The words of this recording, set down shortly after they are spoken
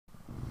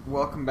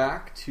welcome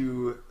back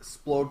to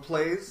Splode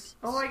Plays.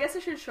 Oh, I guess I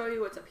should show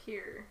you what's up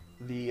here.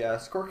 The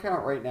score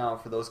count right now,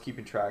 for those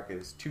keeping track,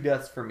 is 2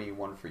 deaths for me,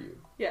 1 for you.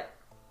 Yeah.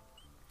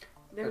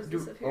 There's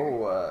this up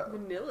here.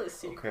 Vanilla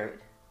secret.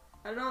 Okay.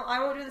 I don't know, I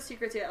won't do the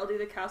secrets yet. I'll do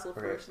the castle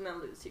first and then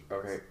I'll do the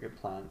secrets. Okay, good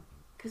plan.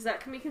 Because that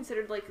can be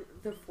considered like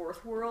the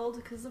fourth world.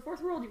 Because the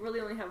fourth world, you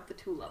really only have the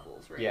 2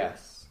 levels, right?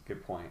 Yes,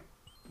 good point.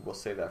 We'll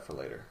save that for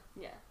later.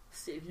 Yeah,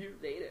 save you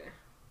later.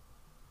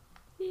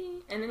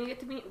 And then you get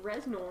to meet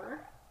Reznor.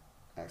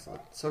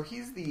 Excellent. So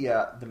he's the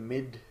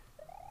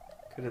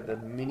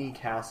mini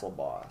castle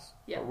boss.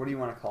 Yeah. Or what do you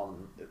want to call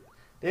them?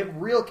 They have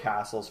real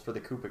castles for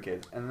the Koopa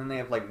Kids, and then they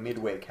have like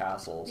midway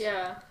castles.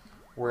 Yeah.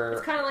 Where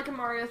it's kind of like a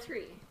Mario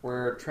 3.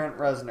 Where Trent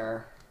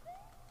Reznor,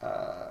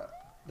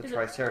 the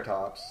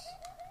Triceratops.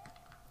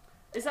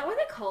 Is that why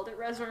they called it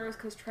Reznor? Was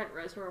because Trent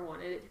Reznor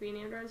wanted it to be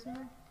named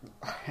Reznor?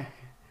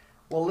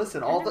 Well,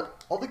 listen, all the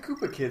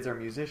Koopa Kids are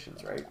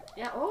musicians, right?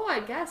 Yeah. Oh, I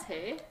guess.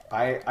 Hey.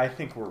 I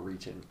think we're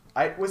reaching.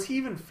 Was he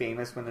even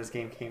famous when this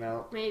game came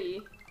out?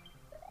 Maybe.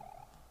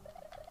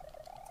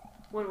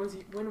 When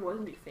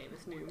wasn't he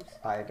famous,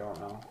 Newbs? I don't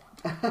know.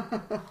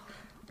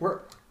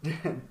 We're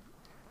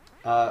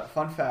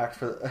fun fact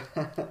for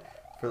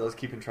for those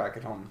keeping track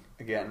at home.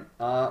 Again,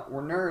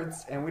 we're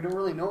nerds and we don't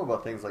really know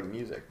about things like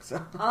music.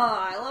 So.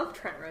 I love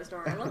Trent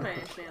Reznor. I love 9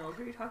 Inch Nails. What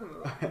are you talking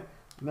about?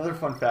 Another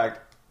fun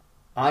fact.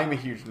 I'm a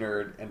huge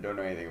nerd and don't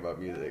know anything about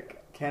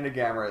music. Candid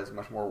Gamera is a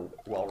much more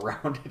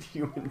well-rounded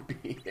human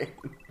being.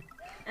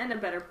 And a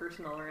better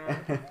person all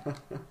around.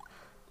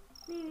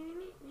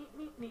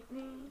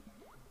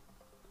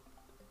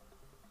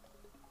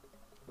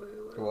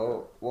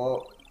 Whoa,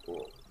 whoa,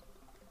 whoa.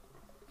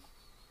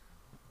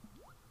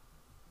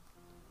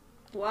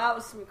 Wow,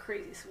 some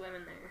crazy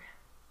swimming there.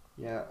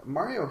 Yeah,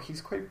 Mario, he's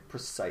quite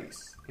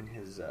precise in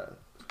his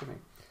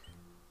swimming.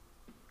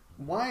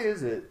 Why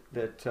is it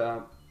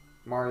that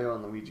Mario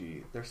and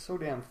Luigi, they're so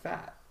damn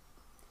fat,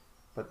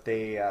 but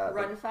they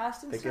run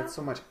fast and they stuff? get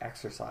so much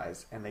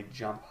exercise and they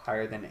jump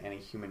higher than any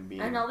human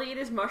being. And all they eat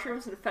is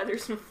mushrooms and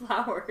feathers and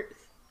flowers.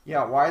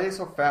 Yeah, why are they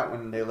so fat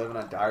when they live on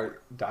a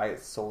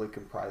diet solely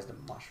comprised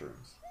of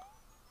mushrooms?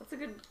 That's a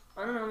good...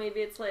 I don't know,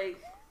 maybe it's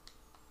like...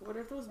 What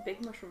are those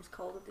big mushrooms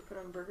called that they put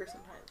on burgers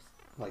sometimes?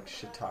 Like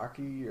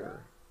shiitake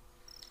or...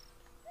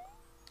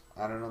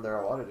 I don't know, there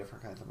are a lot of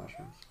different kinds of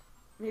mushrooms.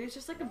 Maybe it's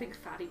just like a big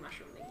fatty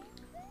mushroom they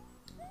eat.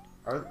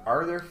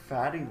 Are there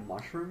fatty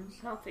mushrooms?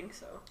 I don't think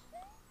so.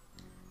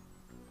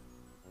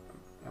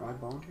 Am I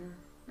boned here?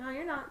 No,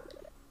 you're not.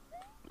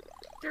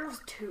 There was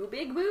 2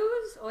 big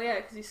boos? Oh yeah,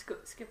 because you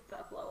skipped the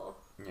up level.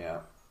 Yeah.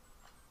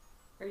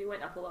 Or you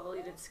went up a level,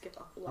 you didn't skip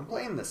up a level. I'm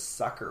playing the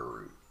sucker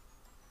route.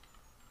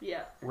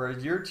 Yeah.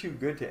 Whereas you're too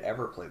good to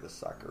ever play the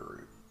sucker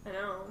route. I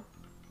know.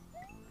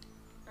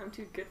 I'm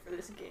too good for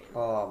this game.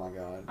 Oh my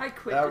god. I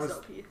quit this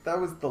LP. That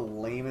was the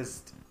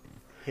lamest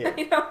hit.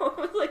 I know, it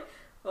was like,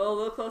 oh, a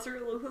little closer,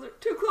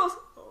 too close!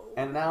 Oh.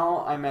 And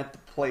now I'm at the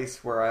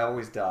place where I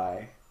always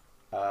die,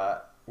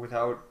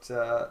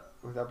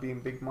 without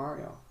being Big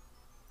Mario.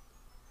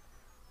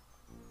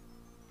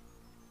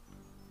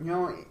 You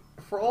know,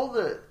 for all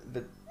the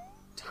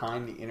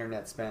time the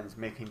internet spends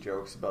making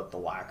jokes about the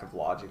lack of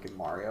logic in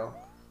Mario,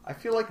 I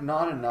feel like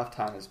not enough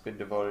time has been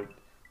devoted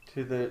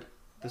to the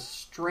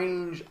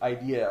strange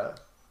idea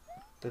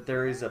that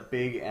there is a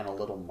big and a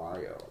little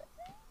Mario.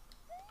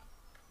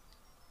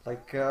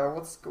 Like,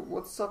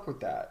 what's up with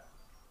that?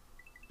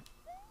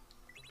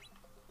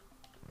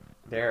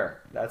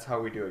 There, that's how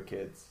we do it,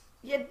 kids.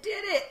 You did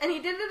it, and you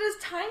did it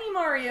as Tiny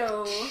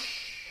Mario.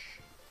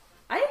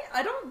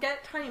 I don't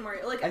get Tiny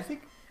Mario. Like, I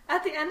think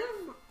at the end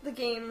of the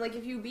game, like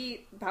if you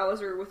beat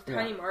Bowser with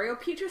Tiny Mario,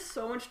 Peach is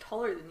so much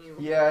taller than you.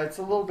 Yeah, it's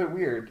a little bit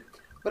weird.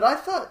 But I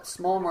thought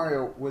Small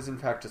Mario was in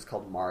fact just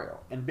called Mario,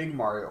 and Big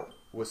Mario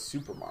was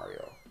Super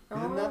Mario.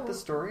 Isn't that the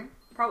story?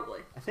 Probably.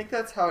 I think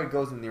that's how it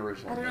goes in the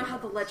original. I don't know how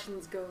the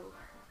legends go.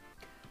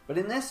 But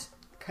in this,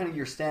 kind of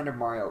your standard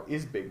Mario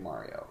is Big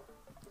Mario.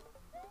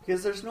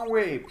 Because there's no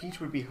way Peach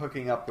would be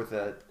hooking up with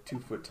a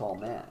 2-foot-tall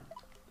man.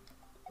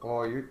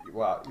 Oh, you're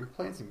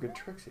playing some good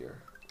tricks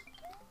here.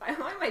 Why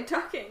am I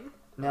ducking?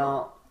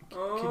 Now,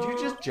 could you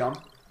just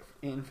jump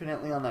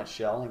infinitely on that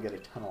shell and get a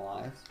ton of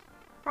lives?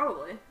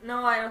 Probably.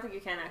 No, I don't think you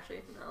can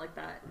actually. Not like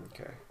that.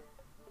 Okay.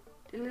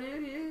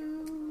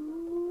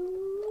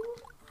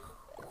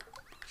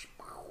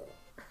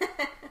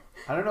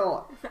 I don't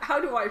know. How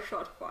do I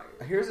shot fire?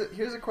 Here's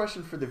a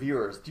question for the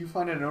viewers. Do you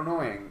find it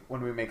annoying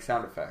when we make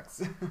sound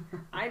effects?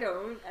 I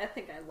don't. I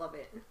think I love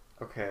it.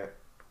 Okay.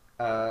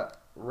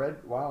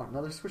 Red. Wow,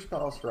 another switch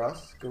battles for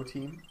us. Go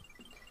team.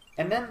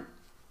 And then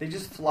they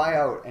just fly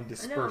out and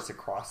disperse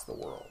across the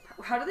world.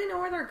 How do they know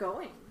where they're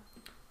going?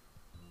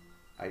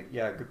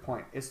 Yeah, good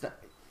point. It's not,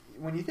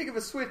 when you think of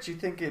a switch, you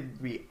think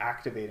it'd be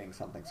activating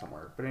something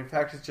somewhere, but in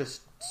fact, it's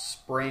just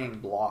spraying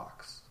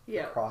blocks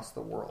across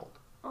the world.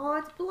 Oh,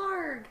 it's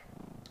Blarg.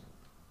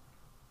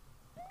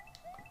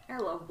 I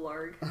love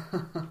Blarg.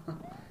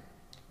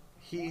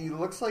 He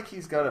looks like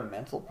he's got a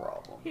mental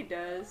problem. He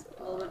does.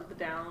 A little bit of the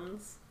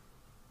downs.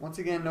 Once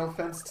again, no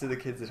offense to the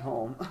kids at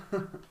home.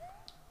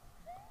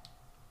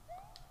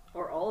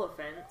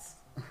 vents.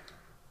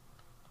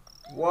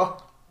 Whoa.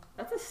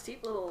 That's a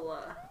steep little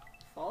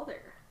fall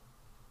there.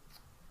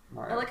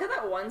 Mario. I like how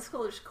that one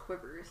skull just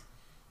quivers.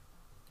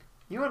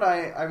 You know what?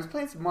 I was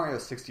playing some Mario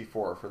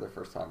 64 for the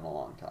first time in a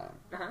long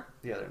time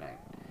the other night,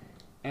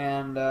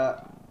 and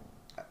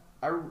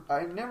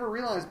I never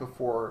realized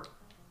before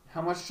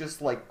how much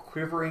just like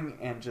quivering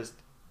and just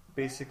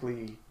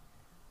basically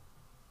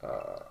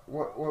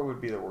what would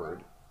be the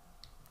word?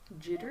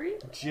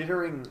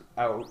 Jittering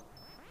out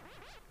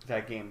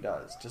that game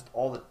does. Just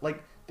all the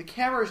like the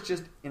camera is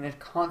just in a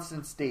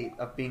constant state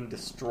of being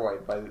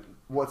destroyed by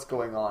what's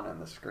going on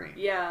the screen.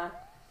 Yeah.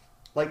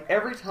 Like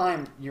every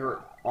time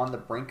you're on the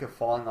brink of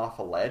falling off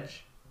a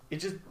ledge,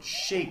 it just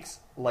shakes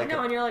like. I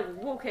know, and you're like,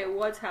 okay,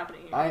 what's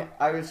happening here?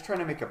 I was trying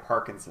to make a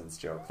Parkinson's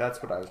joke.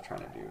 That's what I was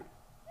trying to do.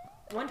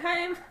 One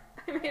time,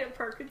 I made a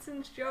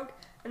Parkinson's joke,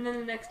 and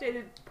then the next day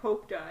the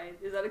Pope died.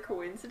 Is that a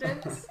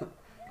coincidence?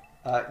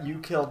 You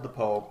killed the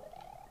Pope.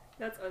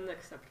 That's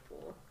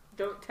unacceptable.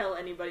 Don't tell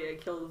anybody I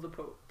killed the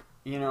Pope.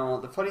 You know,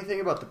 the funny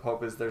thing about the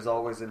Pope is there's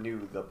always a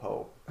new the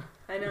Pope.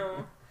 I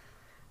know.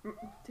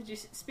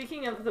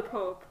 Speaking of the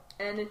Pope,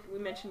 and we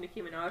mentioned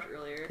Nicki Minaj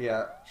earlier.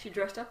 Yeah. She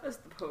dressed up as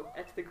the Pope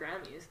at the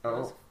Grammys. Oh.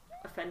 Was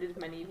offended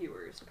many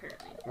viewers,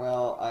 apparently.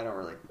 Well, I don't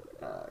really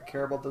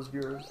care about those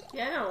viewers.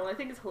 Yeah, I know. I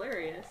think it's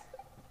hilarious.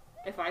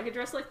 If I could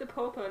dress like the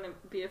Pope and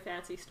be a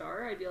fancy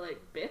star, I'd be like,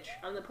 bitch,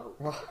 I'm the Pope.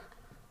 Well,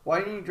 why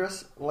didn't you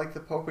dress like the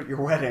Pope at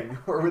your wedding?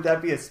 Or would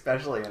that be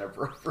especially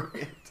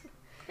inappropriate?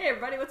 Hey,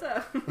 everybody, what's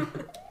up?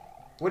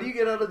 What do you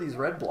get out of these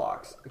red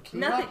blocks? Can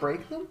you not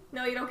break them?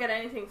 No, you don't get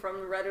anything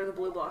from the red or the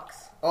blue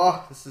blocks.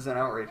 Oh, this is an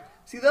outrage.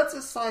 See, that's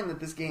a sign that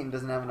this game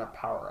doesn't have enough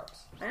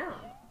power-ups. I know.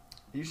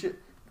 You should...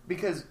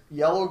 Because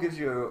yellow gives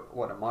you,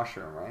 a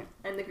mushroom, right?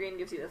 And the green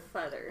gives you the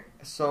feather.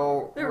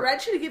 So... The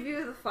red should give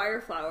you the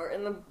fire flower,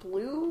 and the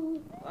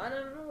blue... I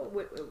don't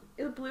know.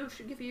 The blue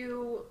should give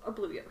you a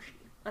blue Yoshi.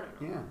 I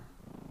don't know. Yeah.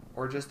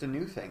 Or just a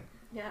new thing.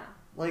 Yeah.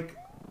 Like,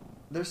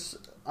 there's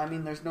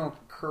no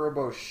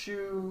Kuribo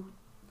shoe.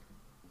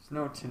 There's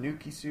no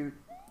Tanuki suit.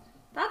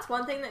 That's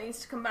one thing that needs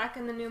to come back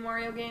in the new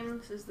Mario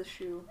games, is the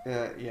shoe.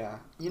 Yeah.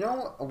 You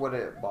know what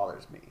it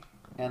bothers me?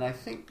 And I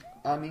think...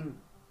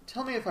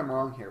 tell me if I'm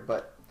wrong here,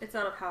 but... It's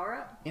not a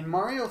power-up? In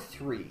Mario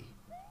 3,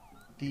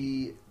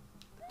 the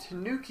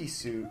Tanuki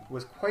suit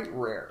was quite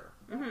rare.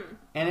 Mm-hmm.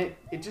 And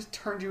it just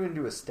turned you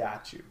into a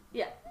statue.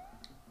 Yeah.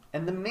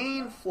 And the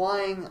main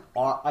flying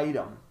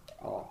item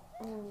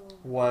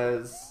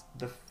was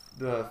the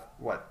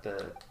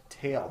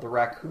tail, the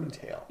raccoon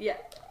tail. Yeah.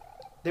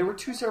 They were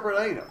two separate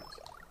items.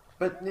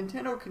 But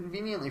Nintendo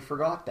conveniently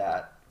forgot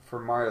that for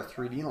Mario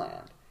 3D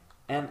Land.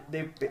 And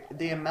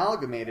they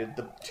amalgamated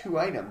the two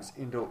items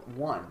into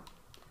one.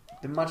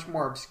 The much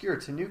more obscure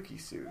Tanuki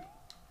suit.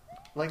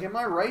 Like, am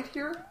I right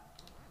here?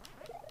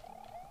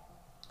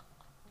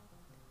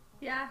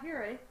 Yeah, you're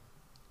right.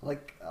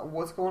 Like,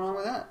 what's going on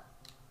with that?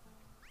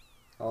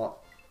 Oh.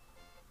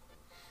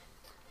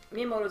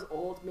 Miyamoto's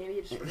old. Maybe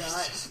he just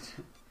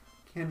forgot.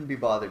 Can't be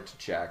bothered to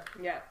check.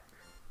 Yeah.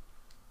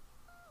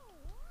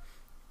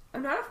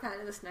 I'm not a fan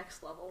of this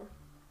next level.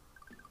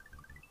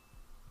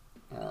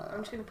 I'm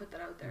just gonna put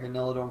that out there.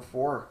 Vanilla Dome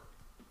 4.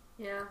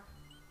 Yeah.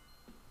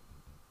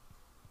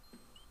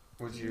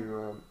 Would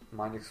you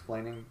mind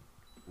explaining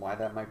why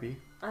that might be?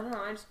 I don't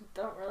know, I just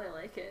don't really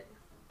like it.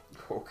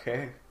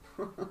 Okay.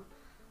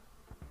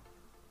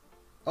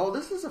 Oh,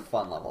 this is a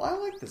fun level. I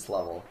like this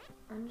level.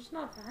 I'm just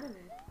not a fan of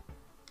it.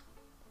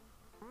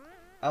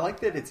 I like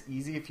that it's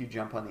easy if you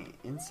jump on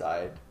the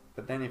inside,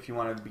 but then if you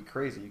want to be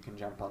crazy, you can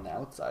jump on the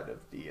outside of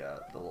the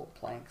little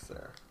planks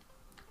there.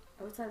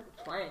 Outside of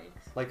the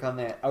planks? Like on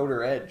the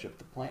outer edge of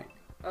the plank.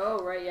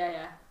 Oh, right,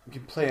 yeah. You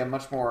can play a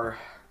much more...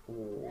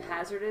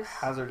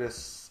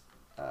 Hazardous,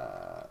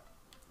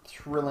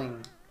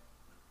 thrilling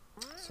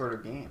sort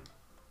of game.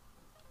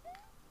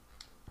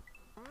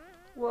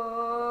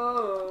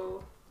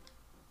 Whoa.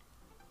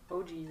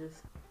 Oh,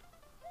 Jesus.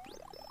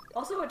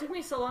 Also, it took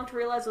me so long to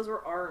realize those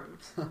were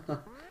arms. Yeah,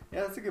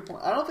 that's a good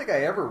point. I don't think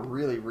I ever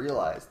really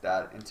realized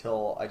that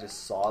until I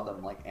just saw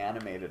them, like,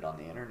 animated on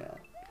the internet.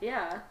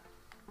 Yeah.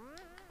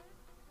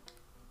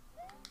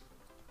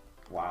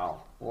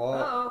 Wow. Whoa.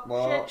 Uh-oh.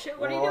 Whoa. Shit,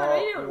 what are you doing? What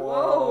are you doing?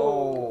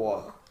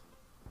 Whoa.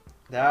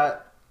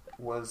 That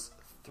was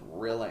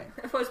thrilling.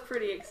 It was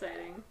pretty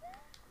exciting.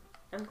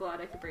 I'm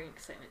glad I could bring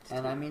excitement to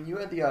it. And you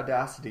had the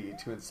audacity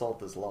to insult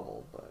this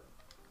level, but...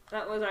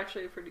 That was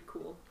actually pretty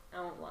cool.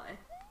 I won't lie.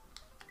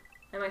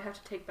 I might have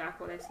to take back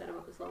what I said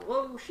about this level.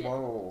 Whoa, shit.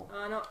 Whoa.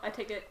 No, I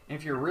take it.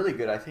 If you're really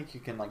good, I think you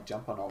can, like,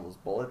 jump on all those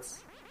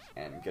bullets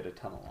and get a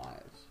ton of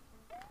lives.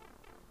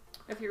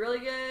 If you're really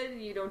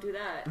good, you don't do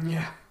that.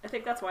 Yeah. I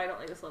think that's why I don't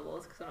like this level,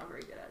 is because I'm not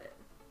very good at it.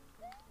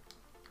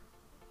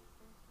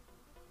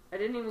 I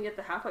didn't even get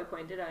the halfway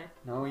point, did I?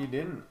 No, you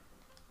didn't.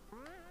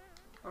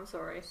 I'm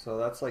sorry. So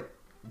that's, like,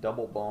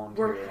 double boned.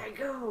 Where did I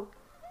go?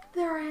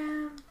 There I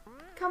am!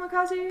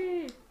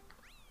 Kamikaze!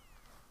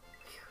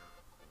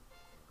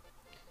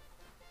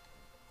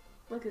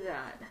 Look at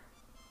that.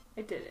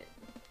 I did it.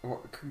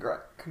 Well,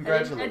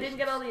 congratulations. I didn't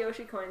get all the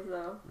Yoshi coins,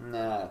 though.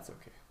 Nah, it's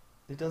okay.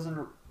 it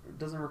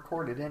doesn't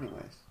record it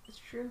anyways. It's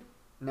true.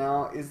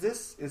 Now, is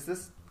this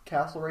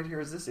castle right here?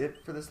 Is this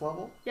it for this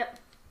level? Yep.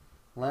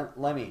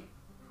 Lemmy.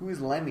 Who is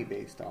Lemmy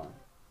based on?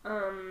 I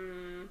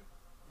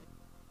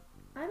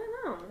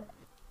don't know.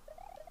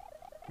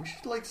 We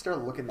should like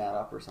start looking that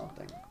up or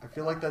something. I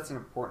feel like that's an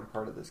important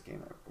part of this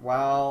game.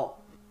 Wow.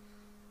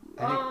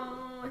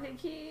 I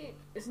think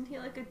isn't he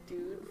like a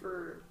dude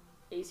for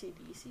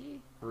AC/DC?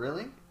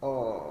 Really?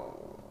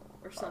 Oh.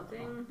 Or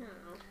something? I don't know.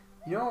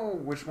 You know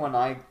which one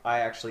I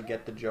actually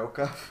get the joke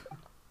of?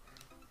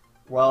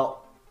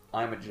 Well,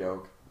 I'm a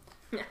joke.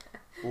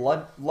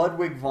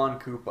 Ludwig von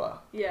Koopa.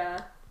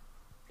 Yeah.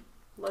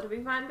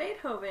 Ludwig von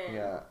Beethoven.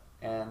 Yeah,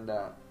 and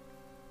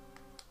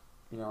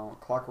you know,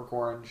 Clockwork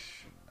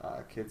Orange,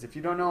 kids. If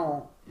you don't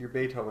know your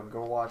Beethoven,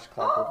 go watch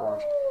Clockwork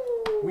Orange.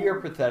 We are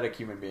pathetic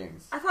human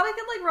beings. I thought I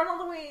could like run all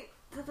the way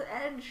to the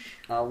edge.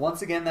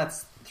 Once again,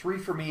 that's 3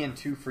 for me and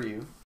 2 for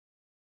you.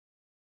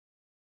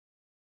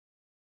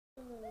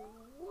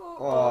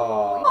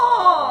 Oh.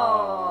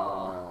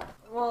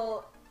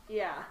 Well,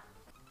 yeah.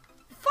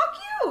 Fuck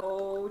you!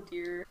 Oh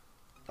dear.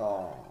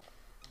 Oh.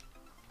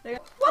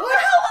 What the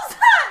hell was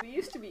that? We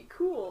used to be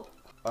cool.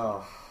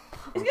 Oh.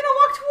 He's gonna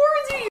walk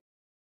towards you!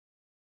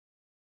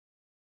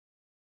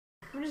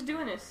 I'm just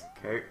doing this.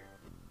 Okay.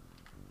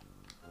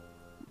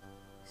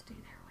 Stay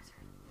there,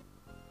 wizard.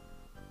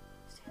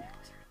 Stay there,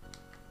 wizard.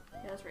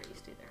 Yeah, that's right, you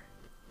stay there.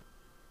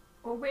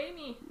 Obey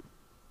me!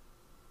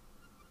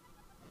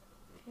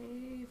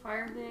 Okay,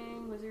 fire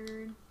thing,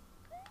 wizard.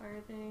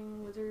 Fire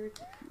thing, wizard.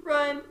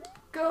 Run!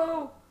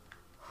 Go!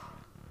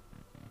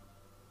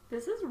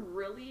 This is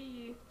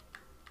really...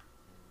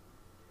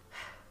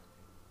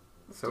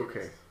 It's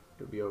okay.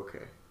 It'll be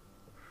okay.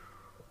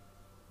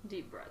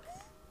 Deep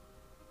breaths.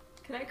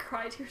 Can I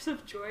cry tears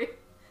of joy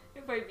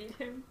if I beat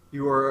him?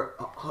 You are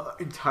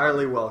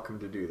entirely welcome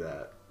to do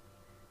that.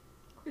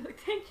 I'll be like,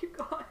 thank you,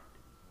 God.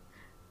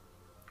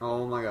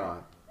 Oh my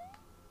god.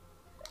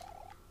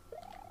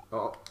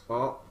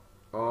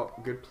 Oh,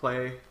 good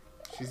play.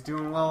 She's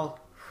doing well.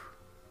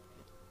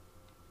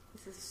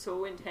 This is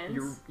so intense.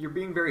 You're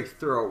being very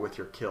thorough with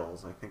your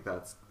kills. I think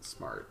that's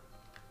smart.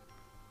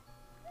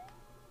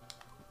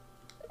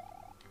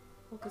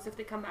 Well, because if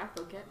they come back,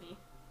 they'll get me.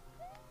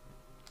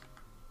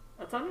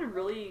 That sounded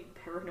really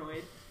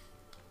paranoid.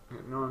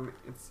 No,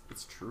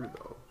 it's true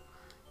though.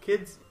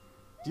 Kids,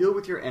 deal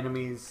with your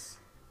enemies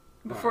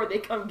before they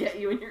come get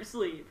you in your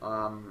sleep.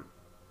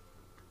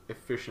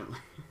 Efficiently.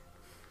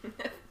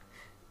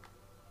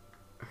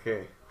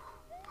 Okay.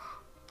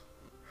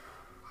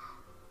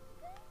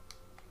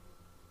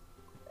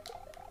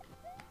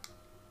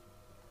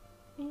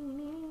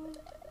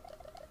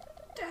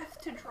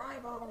 Death to dry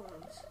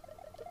bones.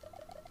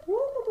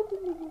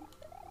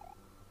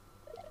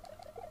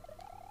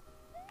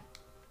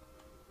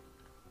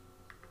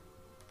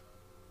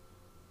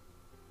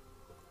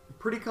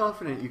 Pretty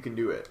confident you can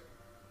do it.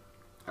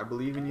 I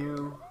believe in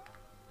you.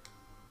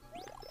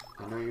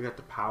 I know you got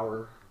the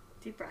power.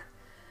 Deep breath.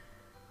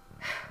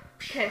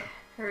 Okay,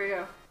 here we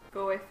go.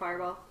 Go away,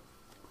 fireball.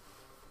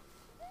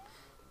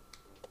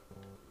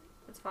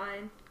 It's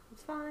fine.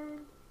 It's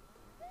fine.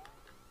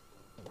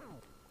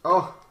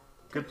 Oh,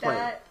 good Take play.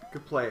 that.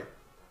 Good play.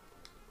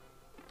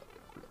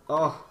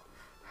 Oh.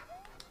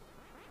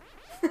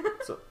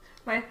 So,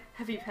 My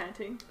heavy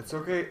panting. it's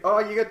okay. Oh,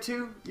 you got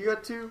 2. You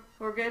got 2.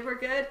 We're good, we're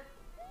good.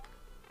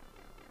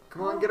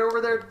 Come on, get over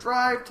there.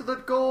 Drive to the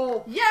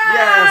goal. Yeah!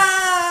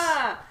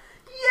 Yes!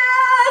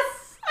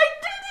 Yes! I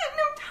did it!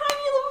 No,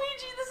 Tiny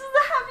Luigi! This is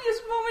the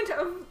happiest moment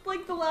of,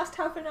 like, the last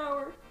half an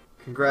hour.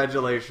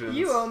 Congratulations.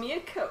 You owe me a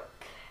Coke.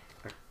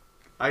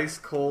 Ice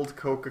cold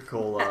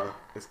Coca-Cola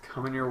is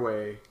coming your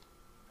way.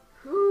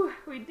 Whew,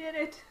 we did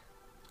it.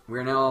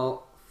 We're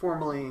now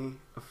formally,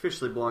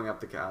 officially blowing up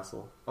the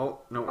castle. Oh,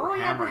 no, we're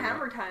hammering the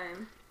hammer it.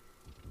 time.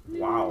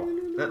 Wow.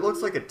 That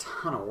looks like a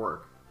ton of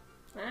work.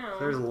 I know.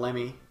 There's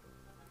Lemmy.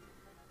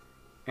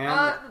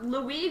 And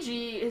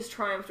Luigi is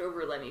triumphed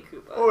over Lemmy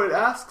Koopa. oh, it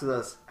asks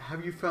us,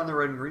 have you found the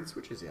red and green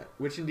switches yet?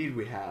 Which indeed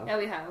we have. Yeah,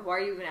 we have. Why are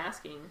you even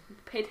asking?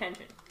 Pay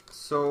attention.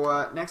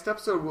 So next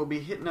episode we'll be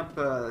hitting up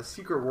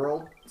secret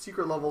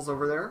levels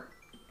over there,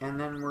 and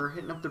then we're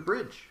hitting up the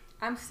bridge.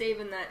 I'm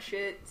saving that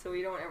shit so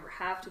we don't ever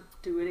have to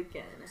do it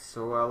again.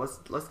 So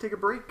let's take a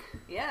break.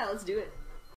 Yeah, let's do it.